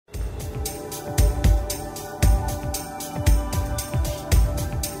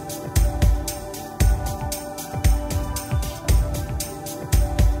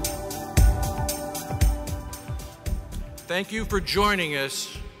Thank you for joining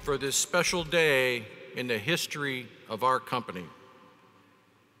us for this special day in the history of our company.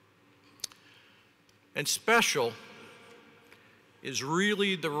 And special is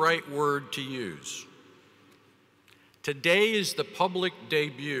really the right word to use. Today is the public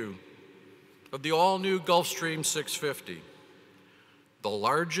debut of the all-new Gulfstream 650, the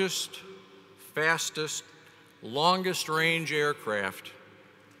largest, fastest, longest-range aircraft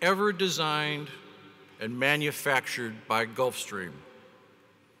ever designed and manufactured by Gulfstream.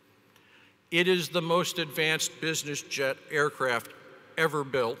 It is the most advanced business jet aircraft ever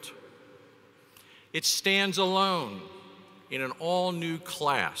built. It stands alone in an all-new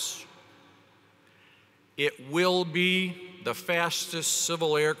class. It will be the fastest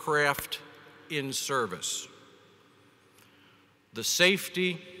civil aircraft in service. The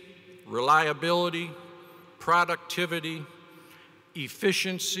safety, reliability, productivity,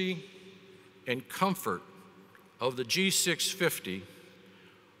 efficiency, and comfort of the G650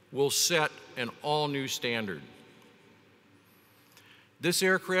 will set an all-new standard. This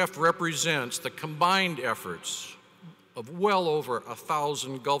aircraft represents the combined efforts of well over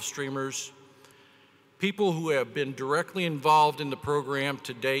 1,000 Gulfstreamers, people who have been directly involved in the program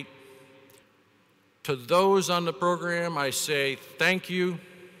to date. To those on the program, I say thank you,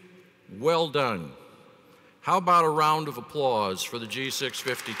 well done. How about a round of applause for the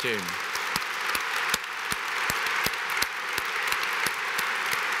G650 team?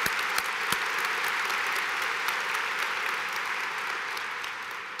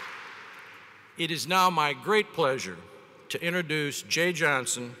 It is now my great pleasure to introduce Jay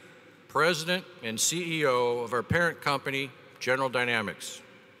Johnson, President and CEO of our parent company, General Dynamics.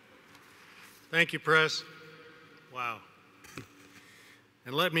 Thank you, Press. Wow.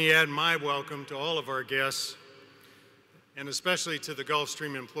 And let me add my welcome to all of our guests, and especially to the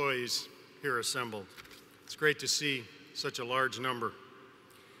Gulfstream employees here assembled. It's great to see such a large number.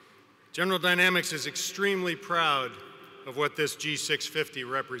 General Dynamics is extremely proud of what this G650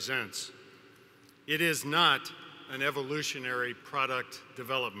 represents. It is not an evolutionary product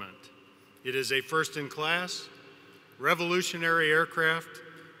development. It is a first-in-class, revolutionary aircraft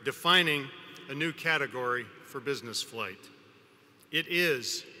defining a new category for business flight. It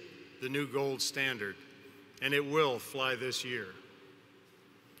is the new gold standard, and it will fly this year.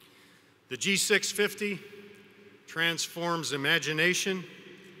 The G650 transforms imagination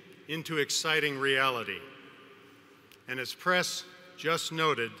into exciting reality. And as Press just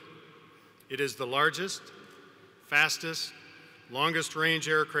noted, it is the largest, fastest, longest-range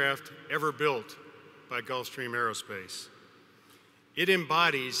aircraft ever built by Gulfstream Aerospace. It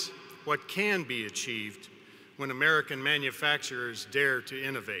embodies what can be achieved when American manufacturers dare to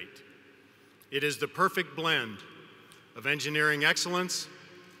innovate. It is the perfect blend of engineering excellence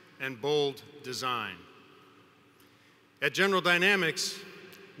and bold design. At General Dynamics,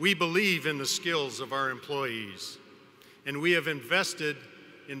 we believe in the skills of our employees, and we have invested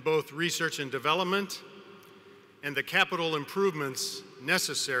in both research and development and the capital improvements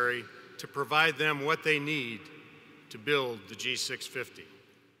necessary to provide them what they need to build the G650.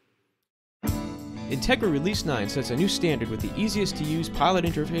 Integra Release 9 sets a new standard with the easiest to use pilot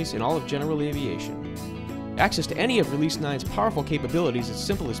interface in all of general aviation. Access to any of Release 9's powerful capabilities is as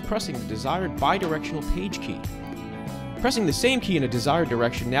simple as pressing the desired bidirectional page key. Pressing the same key in a desired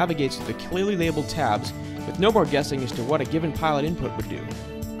direction navigates through the clearly labeled tabs with no more guessing as to what a given pilot input would do.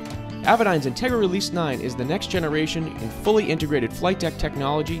 Avidyne's Integra Release 9 is the next generation in fully integrated flight deck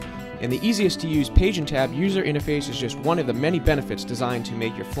technology, and the easiest to use page and tab user interface is just one of the many benefits designed to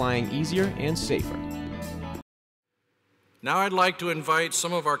make your flying easier and safer. Now I'd like to invite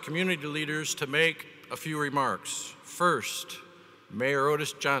some of our community leaders to make a few remarks. First, Mayor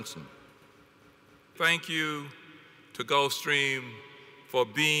Otis Johnson. Thank you to Gulfstream for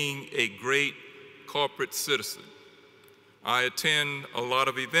being a great corporate citizen. I attend a lot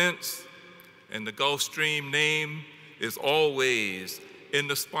of events, and the Gulfstream name is always in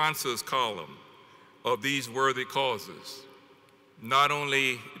the sponsors column of these worthy causes. Not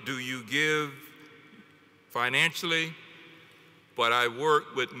only do you give financially, but I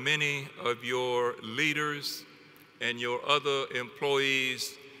work with many of your leaders and your other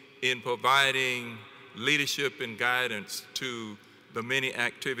employees in providing leadership and guidance to the many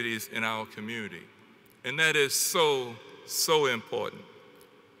activities in our community. And that is so important.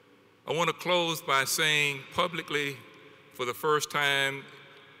 I want to close by saying publicly for the first time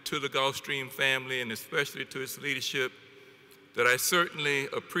to the Gulfstream family and especially to its leadership that I certainly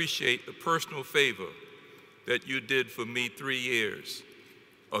appreciate the personal favor that you did for me 3 years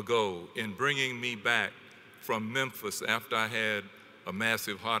ago in bringing me back from Memphis after I had a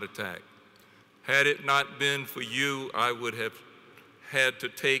massive heart attack. Had it not been for you, I would have had to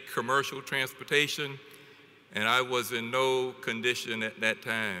take commercial transportation, and I was in no condition at that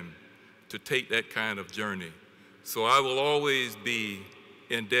time to take that kind of journey. So I will always be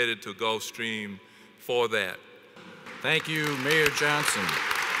indebted to Gulfstream for that. Thank you, Mayor Johnson.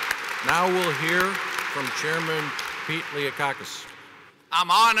 Now we'll hear from Chairman Pete Liakakis.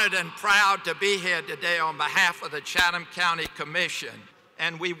 I'm honored and proud to be here today on behalf of the Chatham County Commission,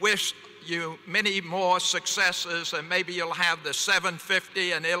 and we wish you many more successes, and maybe you'll have the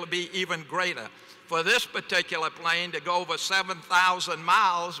 750 and it'll be even greater. For this particular plane to go over 7,000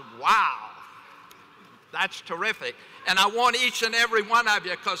 miles, wow, that's terrific. And I want each and every one of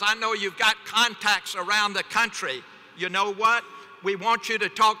you, because I know you've got contacts around the country, you know what? We want you to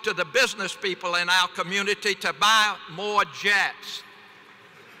talk to the business people in our community to buy more jets.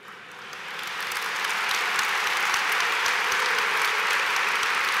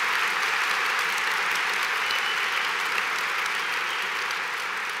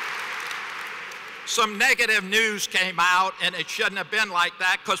 Some negative news came out, and it shouldn't have been like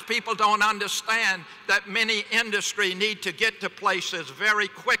that, because people don't understand that many industry need to get to places very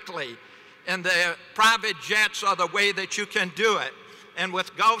quickly, and the private jets are the way that you can do it. And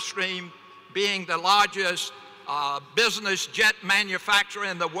with Gulfstream being the largest business jet manufacturer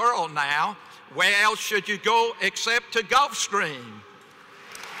in the world now, where else should you go except to Gulfstream?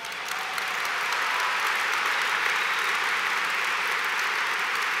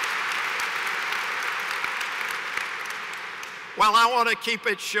 Well, I want to keep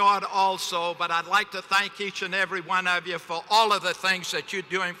it short also, but I'd like to thank each and every one of you for all of the things that you're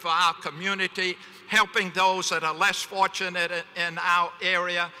doing for our community, helping those that are less fortunate in our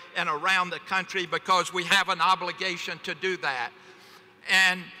area and around the country, because we have an obligation to do that.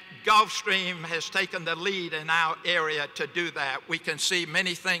 And Gulfstream has taken the lead in our area to do that. We can see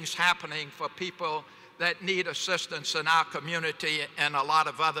many things happening for people that need assistance in our community and a lot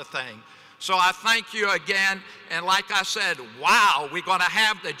of other things. So I thank you again, and like I said, wow, we're going to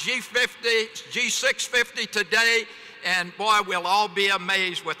have the G650 today, and boy, we'll all be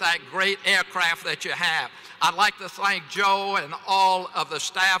amazed with that great aircraft that you have. I'd like to thank Joe and all of the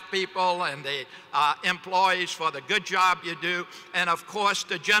staff people and the employees for the good job you do, and of course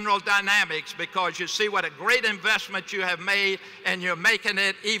the General Dynamics, because you see what a great investment you have made, and you're making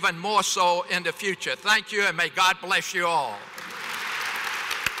it even more so in the future. Thank you, and may God bless you all.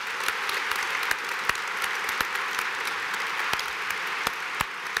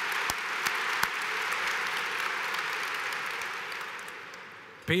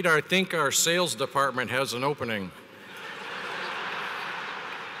 Pete, I think our sales department has an opening.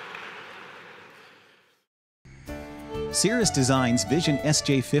 Cirrus Design's Vision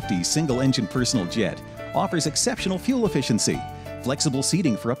SJ50 single-engine personal jet offers exceptional fuel efficiency, flexible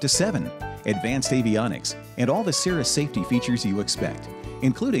seating for up to 7, advanced avionics, and all the Cirrus safety features you expect,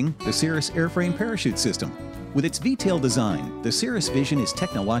 including the Cirrus airframe parachute system. With its V-tail design, the Cirrus Vision is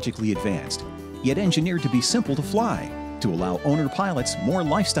technologically advanced, yet engineered to be simple to fly, to allow owner-pilots more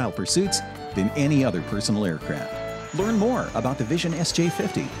lifestyle pursuits than any other personal aircraft. Learn more about the Vision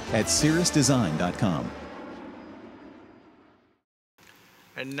SJ50 at cirrusdesign.com.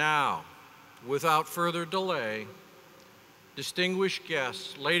 And now, without further delay, distinguished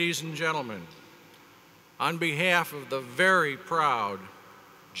guests, ladies and gentlemen, on behalf of the very proud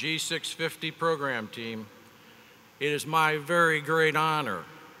G650 program team, it is my very great honor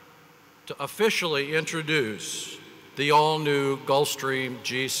to officially introduce the all-new Gulfstream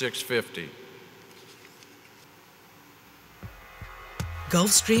G650.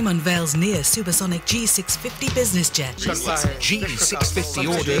 Gulfstream unveils near supersonic G650 business jet. G650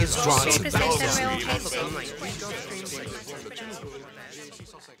 orders rise.